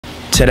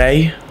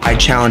Today, I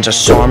challenge a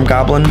SARM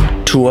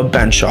goblin to a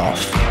bench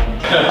off.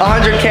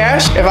 100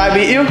 cash if I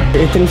beat you?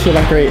 It didn't feel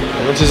that great.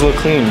 Let's just look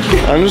clean.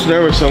 I'm just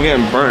nervous, so I'm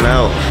getting burnt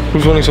out.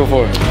 Who's winning so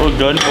far? Look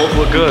good. Both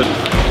look good.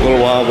 A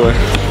little wobbly.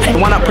 It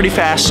went up pretty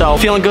fast, so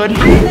feeling good?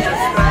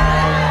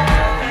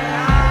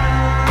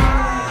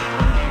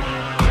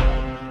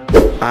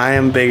 I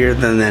am bigger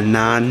than the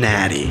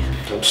non-natty.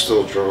 I'm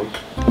still drunk.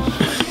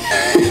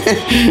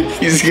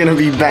 He's gonna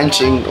be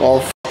benching all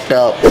f***ed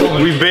up.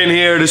 We've been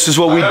here, this is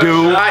what we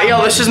do. All right,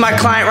 yo, this is my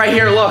client right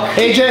here, look.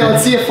 AJ,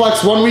 let's see you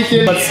flex 1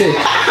 weekend. Let's see.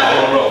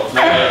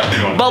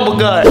 Bubble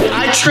gut.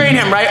 I train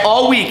him, right,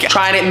 all week,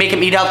 trying to make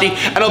him eat healthy,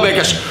 and he'll be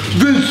like,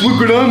 Vince, look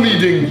what I'm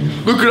eating.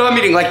 Look what I'm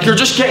eating. Like, you're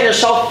just getting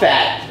yourself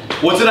fat.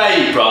 What did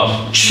I eat,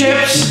 bro?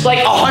 Chips,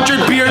 like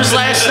 100 beers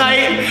last night,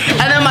 and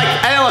then look,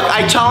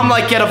 I tell him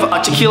like get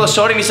a tequila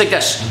soda, and he's like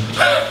this,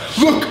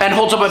 look, and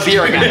holds up a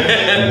beer again.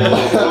 And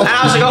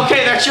I was like,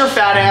 okay, that's your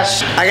fat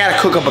ass. I gotta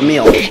cook up a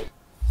meal.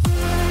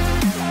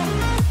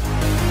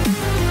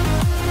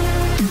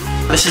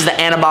 This is the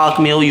anabolic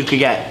meal you could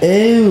get.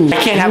 Ew. I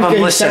can't have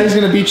him listen. He's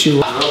gonna beat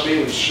you. I'm not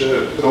beating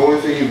shit. The only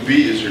thing you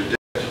beat is your dick.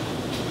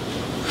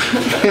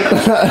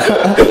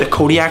 The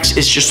Kodiaks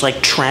is just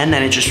like trend,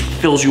 and it just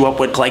fills you up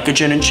with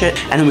glycogen and shit.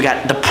 And then we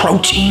got the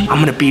protein. I'm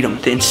gonna beat him.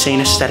 The insane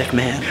aesthetic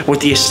man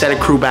with the aesthetic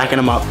crew backing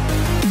him up.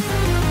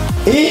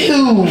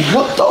 Ew,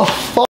 what the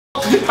fuck?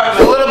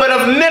 A little bit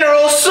of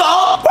mineral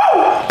salt. Woo!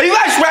 Are you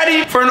guys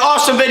ready for an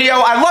awesome video?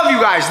 I love you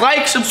guys.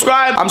 Like,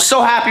 subscribe. I'm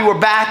so happy we're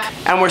back,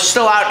 and we're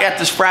still out at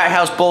this frat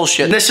house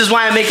bullshit. This is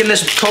why I'm making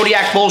this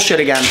Kodiak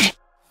bullshit again.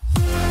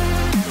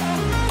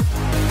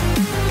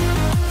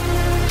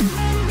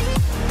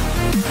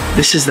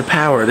 This is the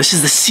power. This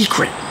is the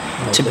secret.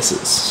 This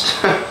is.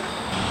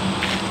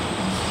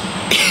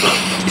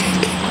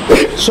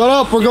 Shut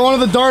up, we're going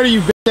to the darty,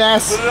 you bitch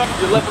ass. Put it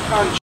up, your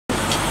leprechaun.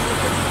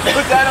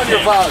 Put that on your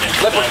vlog,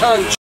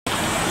 leprechaun.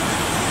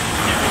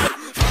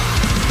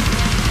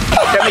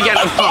 Let me get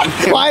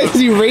him. Why is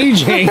he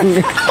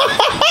raging?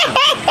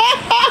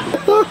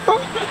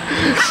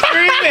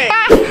 Screaming.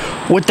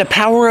 With the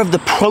power of the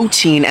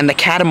protein and the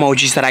cat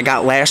emojis that I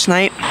got last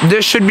night,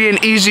 this should be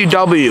an easy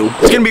W.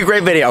 It's gonna be a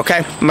great video,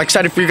 okay? I'm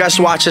excited for you guys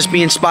to watch this,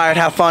 be inspired,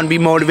 have fun, be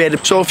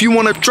motivated. So if you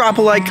wanna drop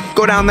a like,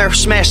 go down there,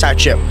 smash that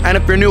shit. And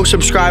if you're new,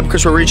 subscribe,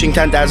 because we're reaching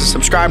 10,000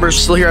 subscribers.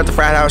 Still here at the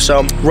frat house,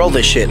 so roll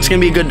this shit. It's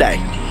gonna be a good day.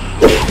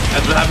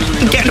 That's what happens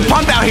when you Getting a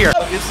pump out here.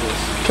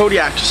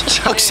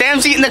 Kodiaks. Look,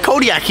 Sam's eating the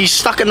Kodiak. He's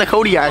stuck in the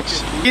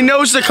Kodiaks. He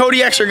knows the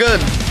Kodiaks are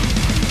good.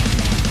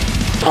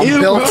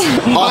 I'm built off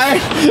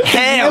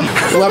Ham.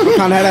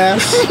 leprechaun head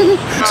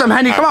ass. Some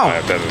Henny, come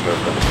on.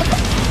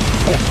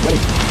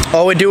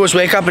 All we do is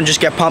wake up and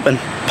just get pumping.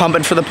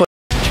 Pumping for the pussy.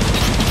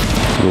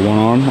 Your one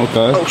arm,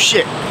 okay. Oh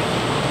shit.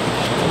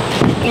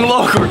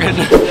 Look, we're good.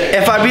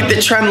 If I beat the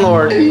Trend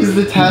Lord. He's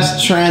the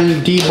test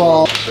trend,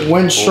 D-ball,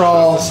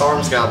 Winstraw.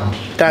 SARM's got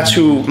him. That's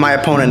who my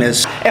opponent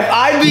is. If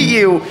I beat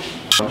you,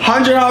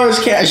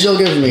 $100 cash you'll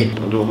give me.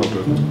 I'll do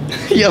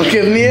 100. You'll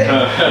give me it?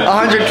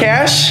 100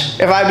 cash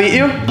if I beat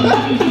you?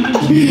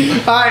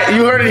 Alright,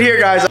 you heard it here,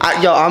 guys.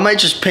 I might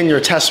just pin your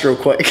test real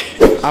quick.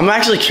 I'm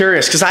actually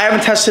curious, because I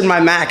haven't tested my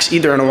max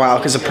either in a while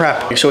because of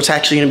prep. So it's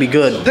actually gonna be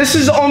good. This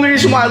is the only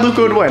reason why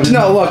Luca would win.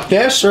 No, look,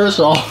 this first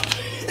off.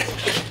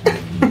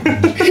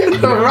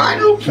 The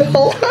rhino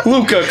pill.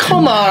 Luca,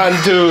 come on,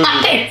 dude.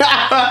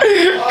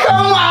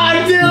 Come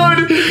on,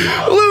 dude.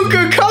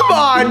 Luca, come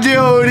on,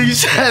 dude. He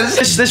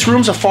says this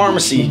room's a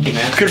pharmacy.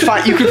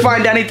 You could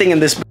find anything in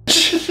this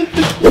bitch.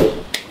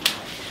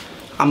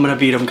 I'm gonna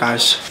beat him,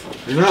 guys.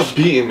 You're not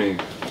beating me.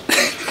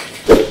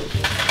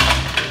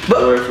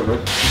 But, Away from me.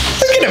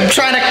 look at him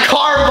trying to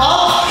carve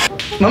up.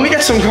 Let me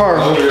get some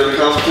carbs. Oh, you're in the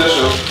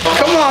competition.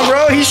 Come on,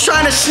 bro. He's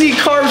trying to sneak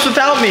carbs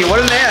without me.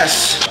 What an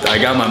ass. I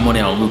got my money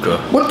on Luca.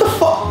 What the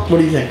fuck? What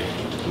do you think?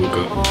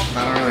 Luca.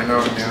 I don't really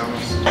know, to be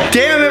honest.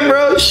 Damn it,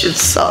 bro. This shit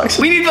sucks.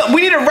 We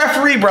need a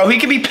referee, bro. He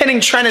could be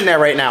pinning Trent in there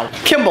right now.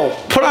 Kimball,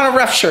 put on a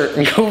ref shirt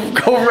and go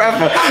ref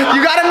him.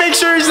 You gotta make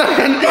sure he's not.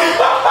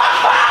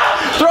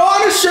 Throw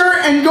on a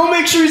shirt and go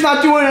make sure he's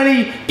not doing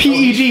any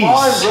PEDs.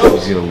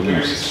 He's gonna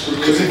lose.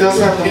 Because he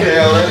doesn't have to pay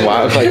out.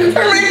 Wow, it's like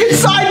We're making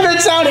side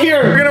bets out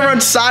here. We're gonna run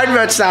side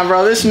bets now,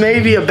 bro. This may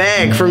be a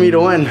bag for me to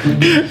win.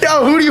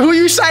 Yo, who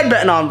you side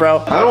betting on,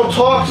 bro? I don't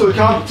talk to the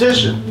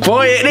competition.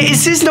 Boy,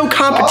 this is no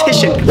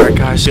competition. All right,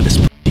 guys, look at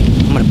this.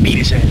 I'm gonna beat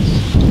his ass.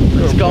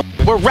 Let's go.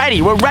 We're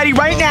ready. We're ready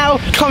right now.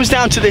 Comes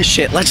down to this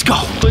shit. Let's go.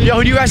 Yo,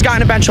 who do you guys got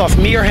in a bench off?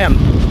 Me or him?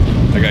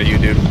 I got you,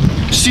 dude.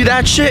 See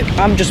that shit?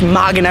 I'm just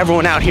mogging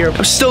everyone out here.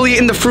 I'm still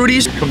eating the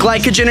fruities,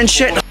 glycogen and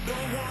shit.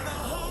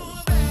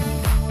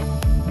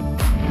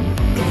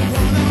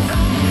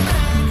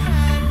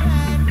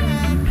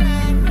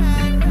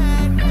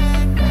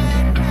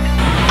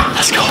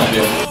 Let's go.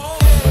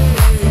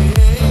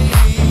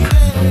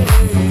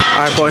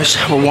 All right, boys,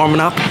 we're warming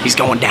up. He's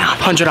going down.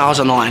 $100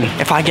 on the line.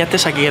 If I get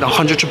this, I can get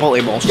 100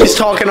 Chipotle bowls. He's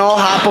talking all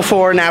hot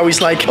before. Now he's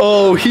like,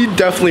 oh, he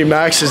definitely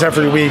maxes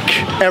every week,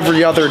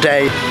 every other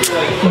day.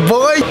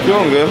 Boy,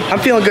 Feeling good. I'm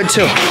feeling good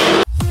too.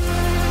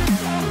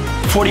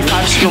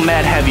 45's still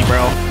mad heavy,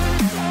 bro.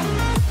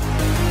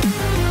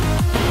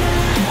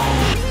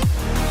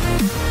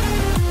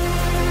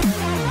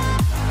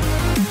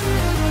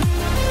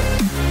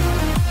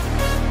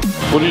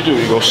 do you do?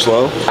 You go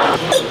slow?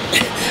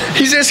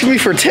 He's asking me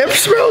for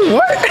tips, bro?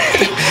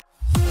 What?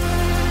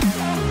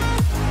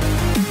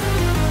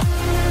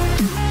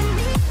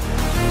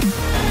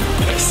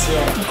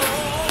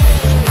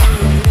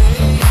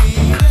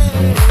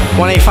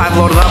 185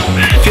 loaded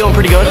up. Feeling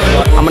pretty good.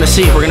 I'm gonna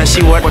see. We're gonna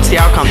see what's the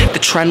outcome. The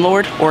Trend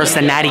Lord or is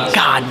the Natty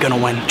God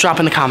gonna win? Drop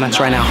in the comments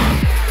right now.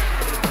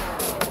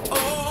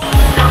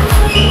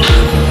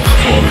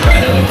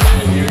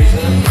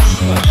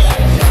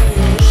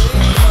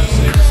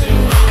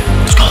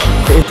 Let's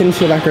go. It didn't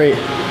feel that great.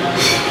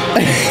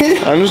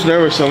 I'm just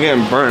nervous. I'm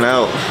getting burnt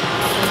out.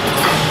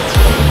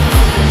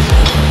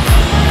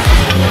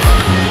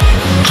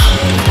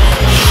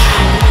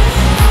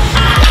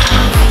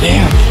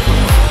 Damn.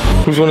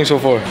 Who's winning so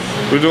far?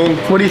 We're doing.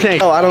 What do you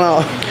think? Oh, I don't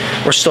know.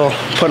 We're still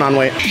putting on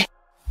weight.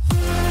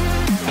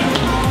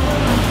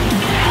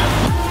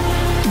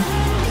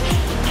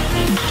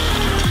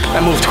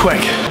 That moved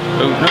quick.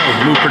 No,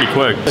 it moved pretty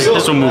quick.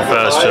 This will move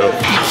fast too.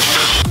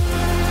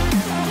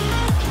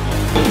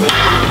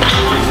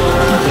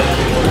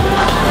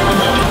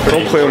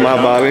 Don't play with my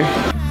body.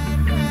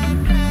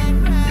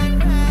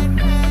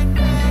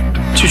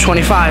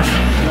 225.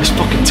 It's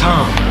fucking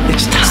Tom.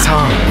 It's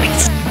Tom.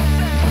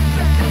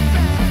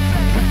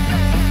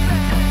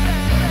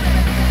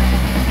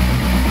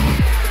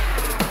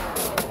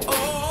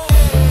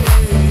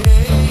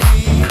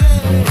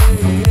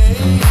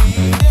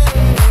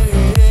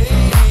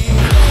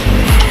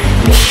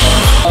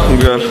 I'm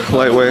good.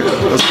 Lightweight.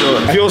 Let's do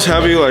it. It feels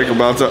heavy like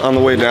on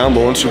the way down,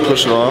 but once you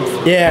push it off,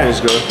 Yeah. it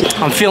feels good.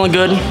 I'm feeling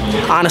good.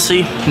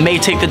 Honestly, may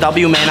take the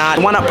W, may not.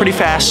 It went up pretty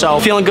fast, so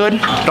feeling good.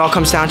 It all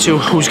comes down to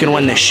who's gonna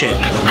win this shit.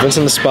 Vince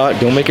in the spot.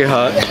 Don't make it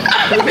hot.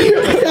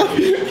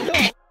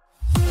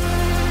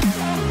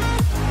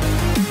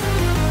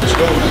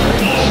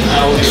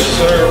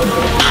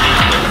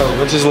 Oh,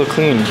 Vince just look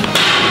clean.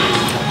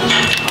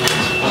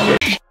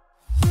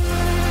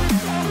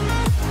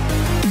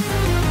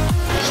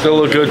 Still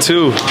look good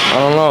too. I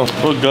don't know.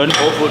 Look good.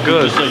 Both look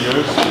good. Just like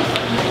yours.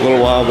 A little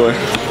wobbly. A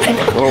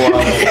little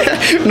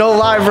wobbly. No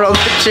lie, bro.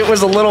 That shit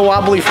was a little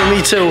wobbly for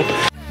me too.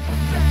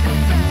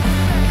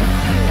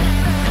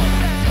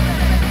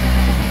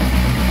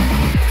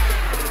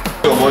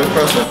 Go, boy.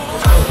 Press it.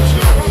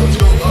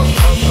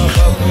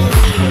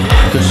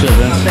 Good shit,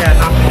 Vince. Yeah,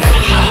 not bad.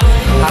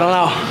 I don't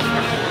know.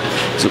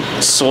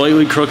 It's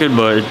slightly crooked,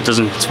 but it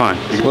doesn't. It's fine.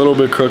 A little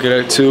bit crooked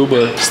at 2,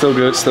 but still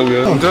good. Still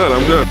good. I'm good.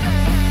 I'm good.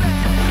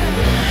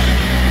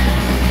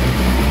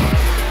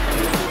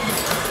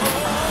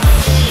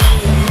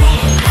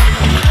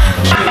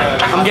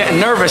 I'm getting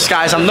nervous,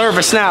 guys. I'm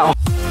nervous now.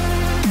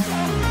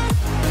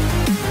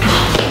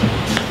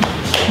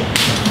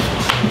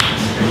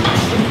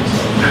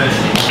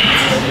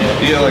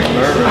 You get like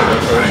nervous.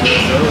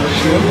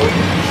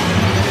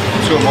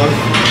 Let's go, man.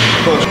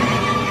 Push.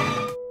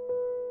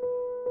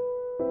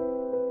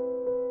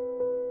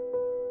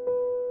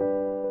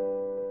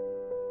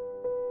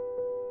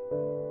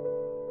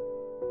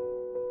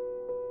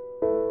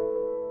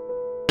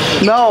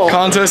 No.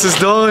 Contest is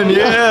done.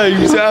 Yeah,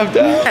 you tapped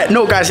out.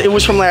 No, guys, it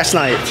was from last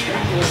night.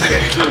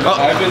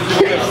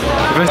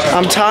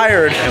 I'm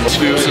tired.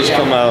 Excuses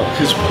come out.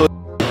 His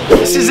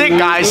This is it,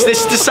 guys.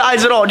 This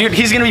decides it all, dude.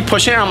 He's gonna be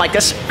pushing it. I'm like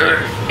this.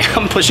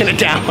 I'm pushing it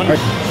down.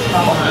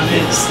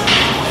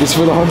 It's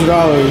for the $100.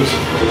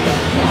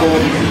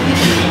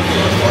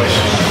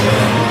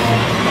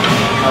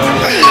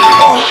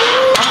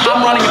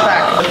 I'm running it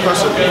back.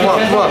 press it. Come on,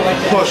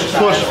 push,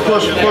 push,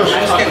 push, push,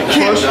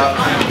 push.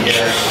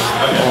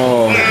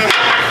 Oh,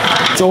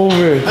 it's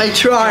over. I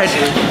tried.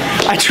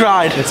 I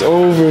tried. It's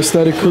over,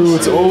 Static Crew.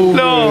 It's over.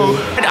 No.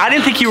 I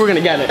didn't think you were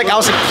gonna get it. Like, I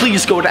was like,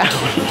 please go down.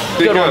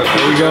 Good one.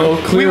 There we go.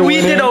 Clear We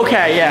winner. did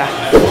okay, yeah.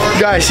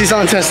 Guys, he's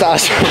on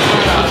testosterone.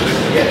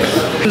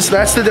 So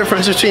that's the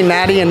difference between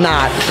natty and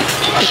not.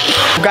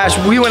 Guys,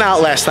 we went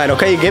out last night,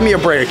 okay? Give me a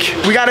break.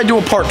 We gotta do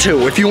a part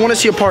 2. If you wanna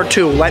see a part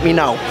 2, let me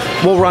know.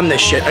 We'll run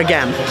this shit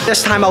again.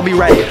 This time I'll be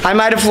ready. I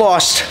might have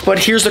lost, but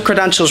here's the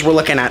credentials we're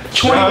looking at.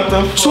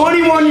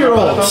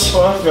 21-year-olds.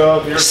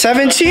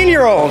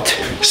 17-year-old.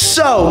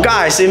 So,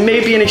 guys, it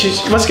may be an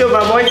excuse. Let's go,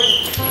 my boy.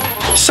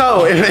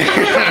 So,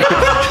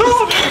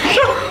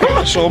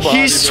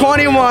 he's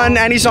 21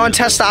 and he's on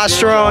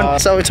testosterone,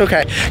 so it's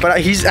okay. But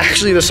he's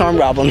actually the song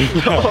problem.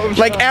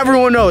 Like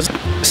everyone knows.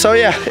 So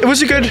yeah, it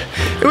was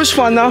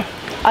fun though.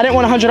 I didn't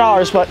win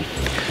 $100, but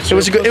it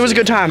was a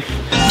good time.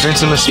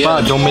 Vince in the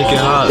spot, don't make it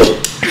hot.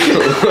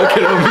 Look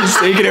at him, he's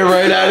taking it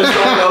right out of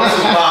someone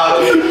else's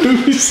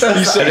mouth. He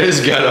said his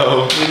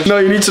ghetto. No,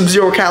 you need some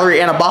 0-calorie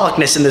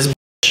anabolicness in this bitch.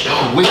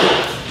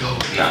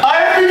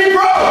 IFBB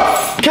Pro!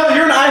 Kelly,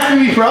 you're an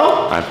IFBB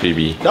Pro?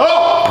 IFBB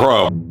No!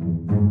 Pro.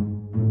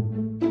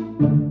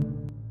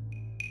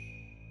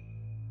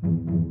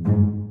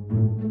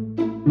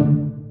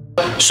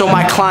 So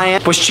my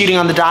client was cheating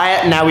on the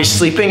diet, and now he's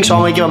sleeping, so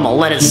I'm gonna give him a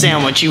lettuce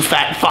sandwich, you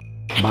fat fuck.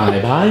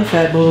 Bye-bye,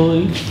 fat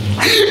boy.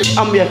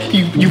 I'm gonna be like,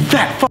 you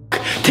fat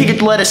fuck, take a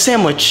lettuce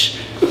sandwich.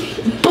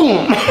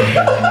 Boom.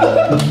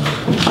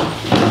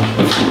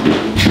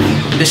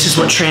 This is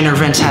what Trainer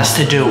Vince has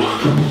to do.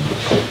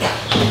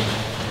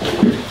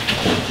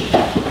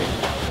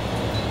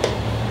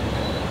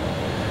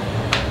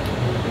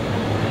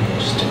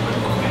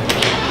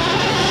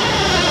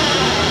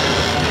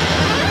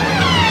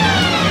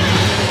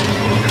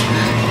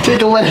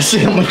 the last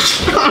sandwich.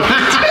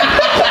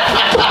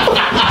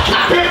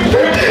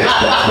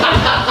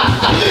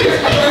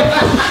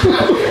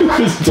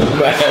 This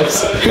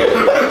dumbass.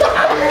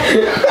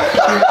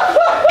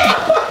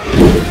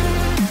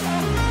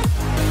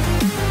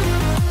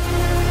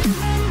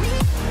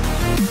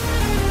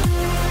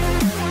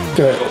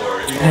 Good.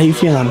 How you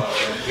feeling?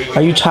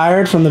 Are you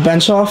tired from the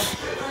bench off?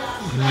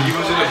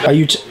 Are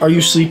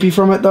you sleepy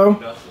from it though?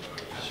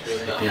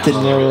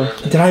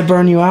 Did I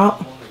burn you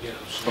out?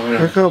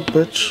 Back up,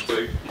 bitch.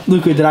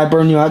 Luca, did I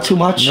burn you out too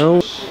much?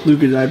 No.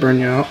 Luca, did I burn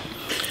you out?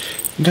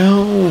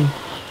 No.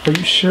 Are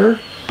you sure?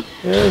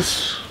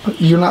 Yes.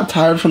 You're not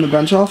tired from the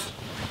bench off?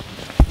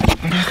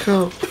 Back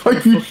up. Are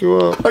you Fuck you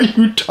up. Are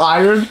you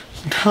tired?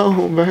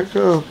 No, back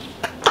up.